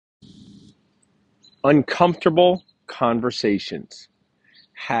Uncomfortable conversations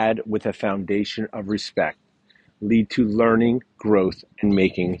had with a foundation of respect lead to learning, growth, and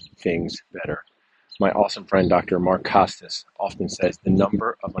making things better. My awesome friend, Dr. Mark Costas, often says the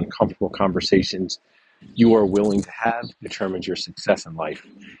number of uncomfortable conversations you are willing to have determines your success in life.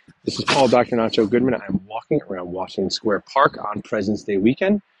 This is Paul, Dr. Nacho Goodman. I'm walking around Washington Square Park on President's Day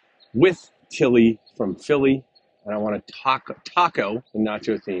weekend with Tilly from Philly, and I want to taco the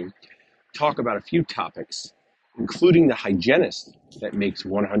nacho theme, talk about a few topics, including the hygienist that makes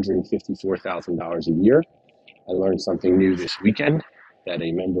 $154,000 a year. I learned something new this weekend that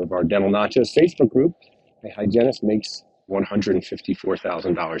a member of our Dental Nachos Facebook group, a hygienist makes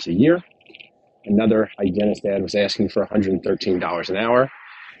 $154,000 a year. Another hygienist ad was asking for $113 an hour.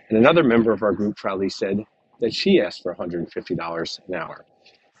 And another member of our group proudly said that she asked for $150 an hour.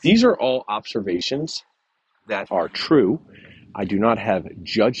 These are all observations that are true. I do not have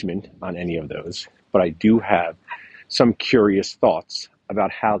judgment on any of those, but I do have some curious thoughts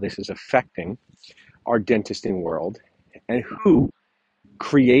about how this is affecting our dentisting world and who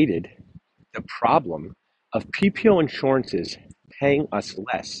created the problem of PPO insurances paying us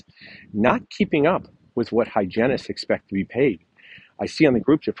less, not keeping up with what hygienists expect to be paid. I see on the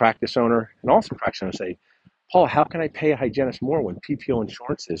groups a practice owner and also practice owner say, Paul, how can I pay a hygienist more when PPO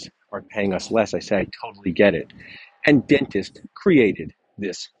insurances are paying us less? I say, I totally get it. And dentists created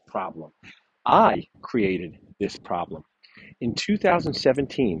this problem. I created this problem. In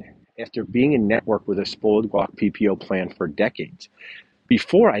 2017, after being in network with a spoiled guac PPO plan for decades,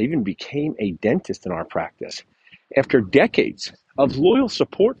 before I even became a dentist in our practice, after decades of loyal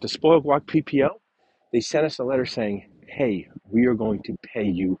support to spoiled guac PPO, they sent us a letter saying, hey, we are going to pay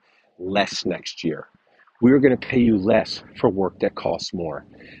you less next year. We are going to pay you less for work that costs more.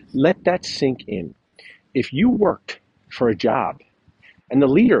 Let that sink in. If you worked for a job and the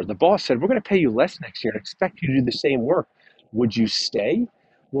leader, the boss said, we're going to pay you less next year and expect you to do the same work, would you stay?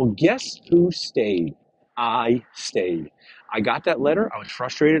 Well, guess who stayed? I stayed. I got that letter. I was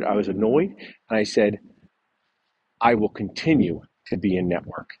frustrated. I was annoyed. And I said, I will continue to be in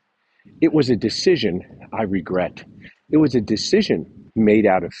network. It was a decision I regret. It was a decision made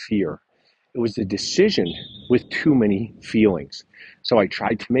out of fear. It was a decision with too many feelings. So I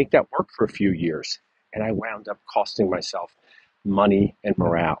tried to make that work for a few years, and I wound up costing myself money and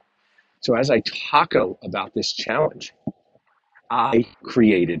morale. So as I taco about this challenge, I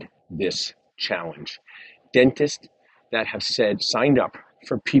created this challenge. Dentists that have signed up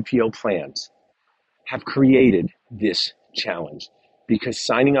for PPO plans have created this challenge because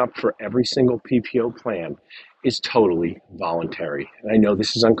signing up for every single PPO plan is totally voluntary. And I know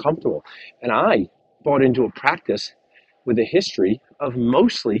this is uncomfortable. And I bought into a practice with a history of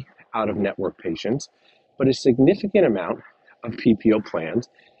mostly out-of-network patients, but a significant amount of PPO plans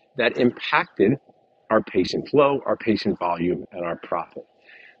that impacted our patient flow, our patient volume, and our profit.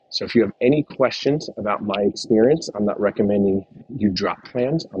 So if you have any questions about my experience, I'm not recommending you drop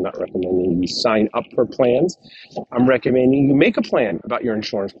plans. I'm not recommending you sign up for plans. I'm recommending you make a plan about your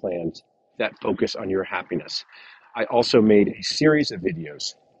insurance plans that focus on your happiness. I also made a series of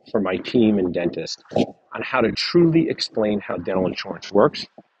videos for my team and dentists on how to truly explain how dental insurance works.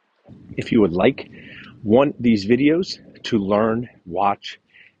 If you would like these videos to learn, watch,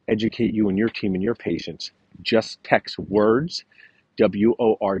 educate you and your team and your patients, just text WORDS,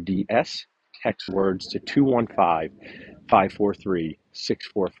 WORDS, text WORDS to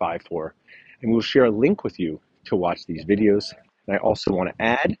 215-543-6454. And we'll share a link with you to watch these videos. And I also want to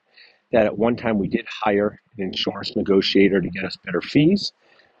add that at one time we did hire an insurance negotiator to get us better fees.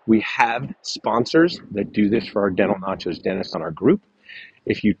 We have sponsors that do this for our Dental Nachos dentists on our group.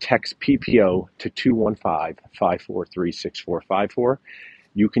 If you text PPO to 215-543-6454,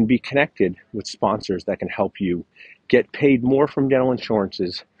 you can be connected with sponsors that can help you get paid more from dental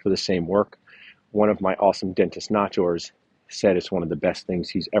insurances for the same work. One of my awesome dentist nachos said it's one of the best things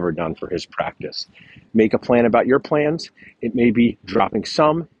he's ever done for his practice. Make a plan about your plans. It may be dropping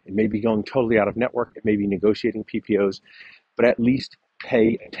some, it may be going totally out of network, it may be negotiating PPOs, but at least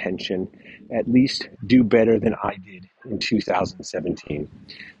pay attention, at least do better than I did in 2017.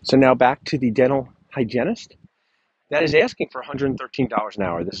 So now back to the dental hygienist that is asking for $113 an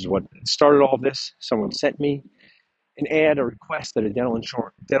hour. This is what started all of this. Someone sent me an ad, a request that a dental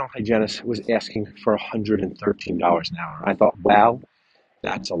hygienist was asking for $113 an hour. I thought, wow,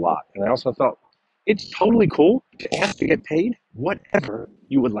 that's a lot. And I also thought, it's totally cool to ask to get paid whatever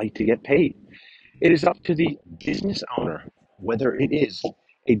you would like to get paid. It is up to the business owner, whether it is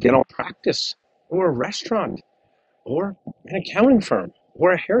a dental practice or a restaurant or an accounting firm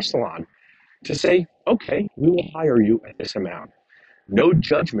or a hair salon, to say, okay, we will hire you at this amount. No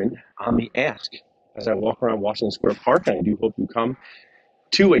judgment on the ask. as I walk around Washington Square Park. And I do hope you come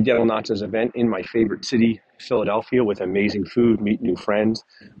to a Dental Nachos event in my favorite city, Philadelphia, with amazing food, meet new friends,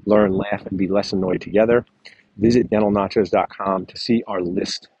 learn, laugh, and be less annoyed together. Visit dentalnachos.com to see our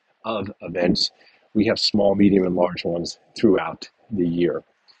list of events. We have small, medium, and large ones throughout the year.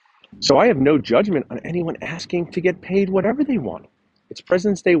 So I have no judgment on anyone asking to get paid whatever they want. It's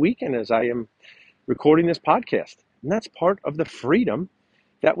President's Day weekend as I am recording this podcast. And that's part of the freedom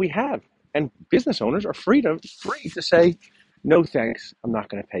that we have. And business owners are free to say, no thanks, I'm not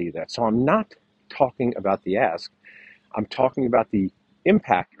going to pay you that. So I'm not talking about the ask. I'm talking about the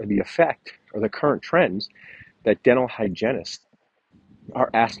impact or the effect or the current trends that dental hygienists are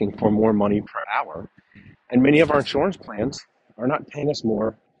asking for more money per hour. And many of our insurance plans are not paying us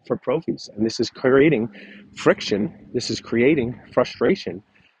more for pro fees. And this is creating friction. This is creating frustration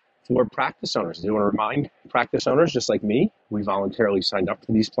for practice owners. I want to remind practice owners, just like me, we voluntarily signed up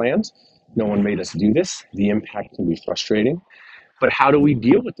for these plans. No one made us do this. The impact can be frustrating. But how do we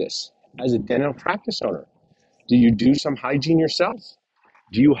deal with this as a dental practice owner? Do you do some hygiene yourself?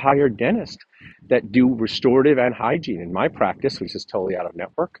 Do you hire dentists that do restorative and hygiene? In my practice, which is totally out of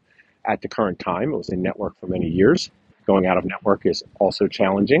network at the current time, it was in network for many years. Going out of network is also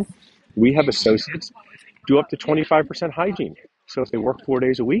challenging. We have associates do up to 25% hygiene. So if they work 4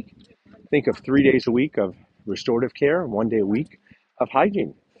 days a week, think of 3 days a week of restorative care and 1 day a week of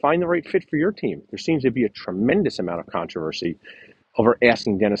hygiene. Find the right fit for your team. There seems to be a tremendous amount of controversy over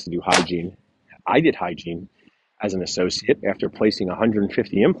asking dentists to do hygiene. I did hygiene as an associate after placing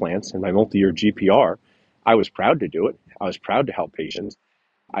 150 implants in my multi-year GPR. I was proud to do it. I was proud to help patients.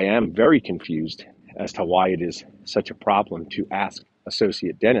 I am very confused as to why it is such a problem to ask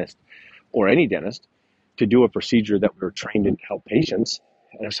associate dentist or any dentist to do a procedure that we're trained in to help patients.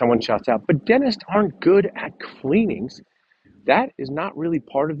 And if someone shouts out, but dentists aren't good at cleanings, that is not really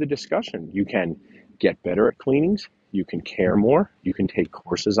part of the discussion. You can get better at cleanings. You can care more. You can take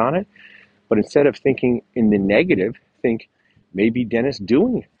courses on it. But instead of thinking in the negative, think maybe dentists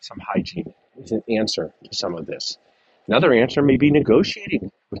doing some hygiene is an answer to some of this. Another answer may be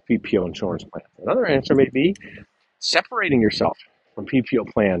negotiating with PPO insurance plans. Another answer may be separating yourself from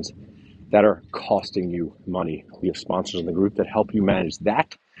PPO plans that are costing you money. We have sponsors in the group that help you manage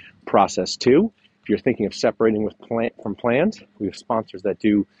that process too. If you're thinking of separating from plans, we have sponsors that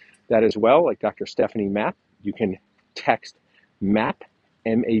do that as well, like Dr. Stephanie Mapp. You can text MAPP,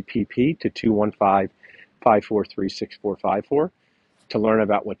 M-A-P-P, to 215-543-6454 to learn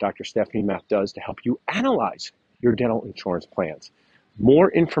about what Dr. Stephanie Mapp does to help you analyze your dental insurance plans.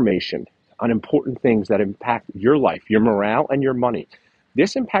 More information on important things that impact your life, your morale, and your money.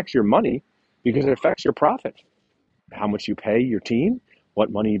 This impacts your money because it affects your profit. How much you pay your team, what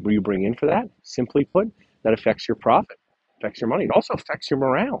money you bring in for that. Simply put, that affects your profit, affects your money. It also affects your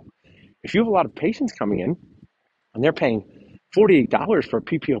morale. If you have a lot of patients coming in and they're paying $48 for a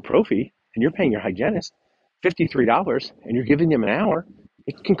PPO pro fee and you're paying your hygienist $53 and you're giving them an hour,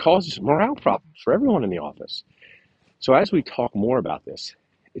 it can cause morale problems for everyone in the office. So as we talk more about this,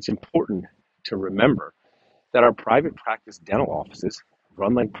 it's important to remember that our private practice dental offices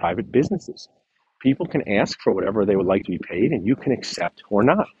run like private businesses. People can ask for whatever they would like to be paid, and you can accept or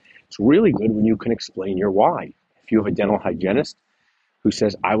not. It's really good when you can explain your why. If you have a dental hygienist who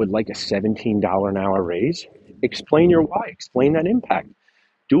says, I would like a $17 an hour raise, explain your why, explain that impact.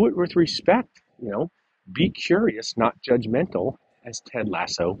 Do it with respect, be curious, not judgmental, as Ted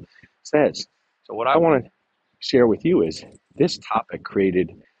Lasso says. So what I want to share with you is this topic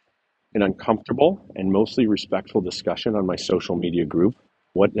created an uncomfortable and mostly respectful discussion on my social media group.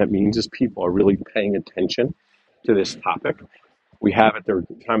 What that means is people are really paying attention to this topic. We have, at the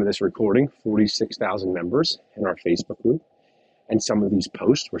time of this recording, 46,000 members in our Facebook group. And some of these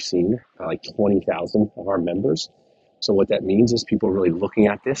posts were seen by like 20,000 of our members. So what that means is people are really looking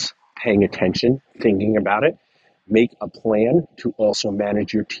at this, paying attention, thinking about it, make a plan to also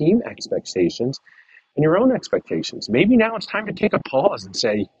manage your team expectations and your own expectations. Maybe now it's time to take a pause and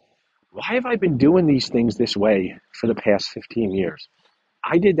say, why have I been doing these things this way for the past 15 years?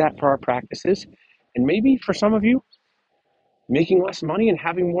 I did that for our practices. And maybe for some of you, making less money and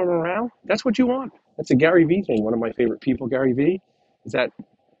having more morale, that's what you want. That's a Gary Vee thing. One of my favorite people, Gary Vee, is that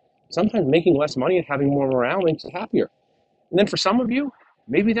sometimes making less money and having more morale makes you happier. And then for some of you,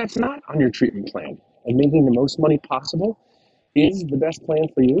 maybe that's not on your treatment plan. And making the most money possible is the best plan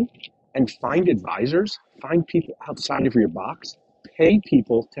for you. And find advisors, find people outside of your box, pay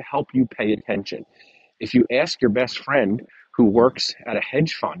people to help you pay attention. If you ask your best friend who works at a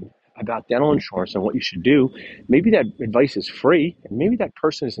hedge fund about dental insurance and what you should do, maybe that advice is free, and maybe that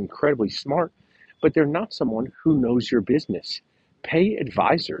person is incredibly smart, but they're not someone who knows your business. Pay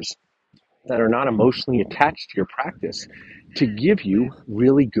advisors that are not emotionally attached to your practice to give you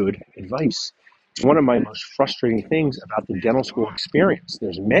really good advice. It's one of my most frustrating things about the dental school experience.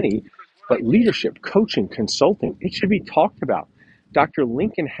 There's many, but leadership, coaching, consulting, it should be talked about. Dr.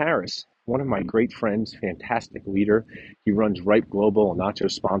 Lincoln Harris, one of my great friends, fantastic leader. He runs Ripe Global, a nacho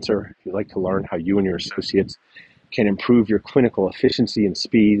sponsor. If you'd like to learn how you and your associates can improve your clinical efficiency and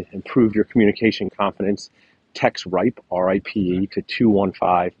speed, improve your communication confidence, text RIPE, R-I-P-E, to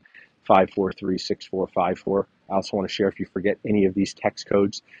 215-543-6454. I also want to share, if you forget any of these text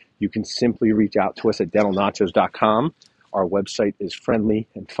codes, you can simply reach out to us at dentalnachos.com. Our website is friendly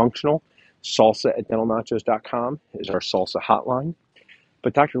and functional. Salsa at dentalnachos.com is our salsa hotline.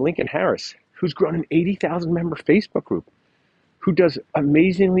 But Dr. Lincoln Harris, who's grown an 80,000 member Facebook group, who does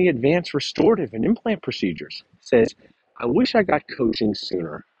amazingly advanced restorative and implant procedures, says, I wish I got coaching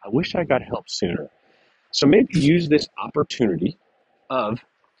sooner. I wish I got help sooner. So maybe use this opportunity of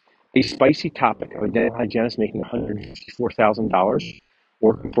a spicy topic of a dental hygienist making $154,000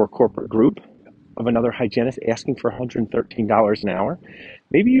 working for a corporate group, of another hygienist asking for $113 an hour.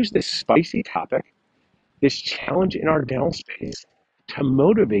 Maybe use this spicy topic, this challenge in our dental space, to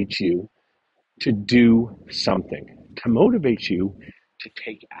motivate you to do something, to motivate you to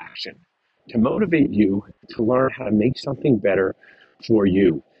take action, to motivate you to learn how to make something better for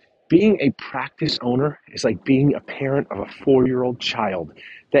you. Being a practice owner is like being a parent of a 4-year-old child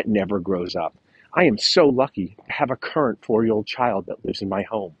that never grows up. I am so lucky to have a current 4-year-old child that lives in my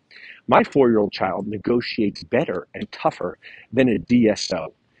home. My 4-year-old child negotiates better and tougher than a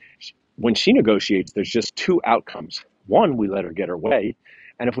DSO. When she negotiates, there's just two outcomes. One, we let her get her way.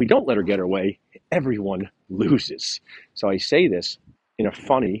 And if we don't let her get her way, everyone loses. So I say this in a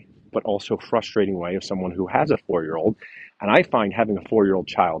funny but also frustrating way of someone who has a 4-year-old. And I find having a 4-year-old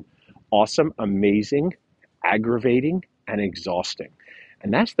child awesome, amazing, aggravating, and exhausting.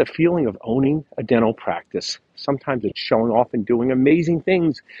 And that's the feeling of owning a dental practice. Sometimes it's showing off and doing amazing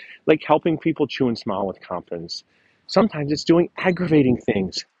things like helping people chew and smile with confidence. Sometimes it's doing aggravating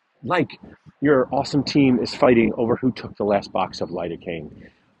things like your awesome team is fighting over who took the last box of lidocaine.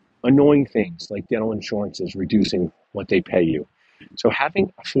 Annoying things like dental insurance is reducing what they pay you. So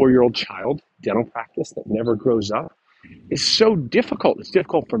having a 4-year-old child dental practice that never grows up is so difficult. It's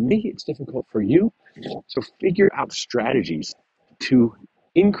difficult for me. It's difficult for you. So figure out strategies to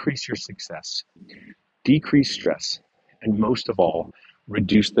increase your success, decrease stress, and most of all,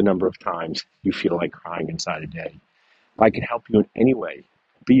 reduce the number of times you feel like crying inside a day. If I can help you in any way,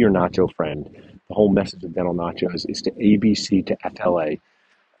 be your nacho friend. The whole message of Dental Nachos is to ABC to FLA.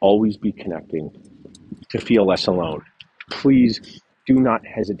 Always be connecting to feel less alone. Please do not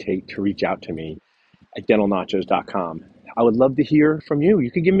hesitate to reach out to me at dentalnachos.com. I would love to hear from you. You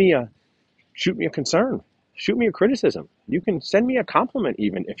can shoot me a concern, shoot me a criticism. You can send me a compliment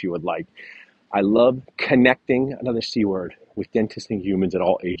even if you would like. I love connecting, another C word, with dentists and humans at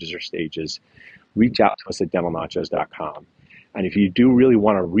all ages or stages. Reach out to us at dentalnachos.com. And if you do really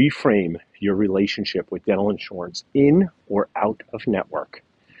want to reframe your relationship with dental insurance in or out of network,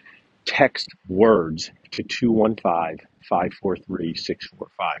 text words to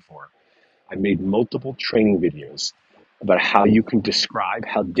 215-543-6454. I made multiple training videos about how you can describe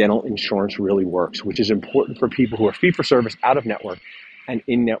how dental insurance really works, which is important for people who are fee-for-service, out of network, and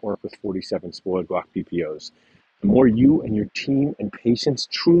in network with 47 spoiled block PPOs. The more you and your team and patients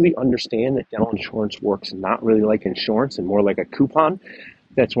truly understand that dental insurance works not really like insurance and more like a coupon,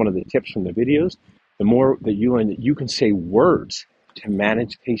 that's one of the tips from the videos, the more that you learn that you can say words to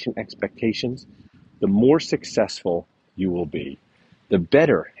manage patient expectations, the more successful you will be. The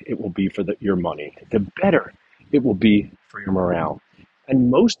better it will be for your money. The better it will be for your morale. And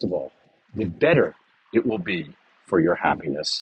most of all, the better it will be for your happiness.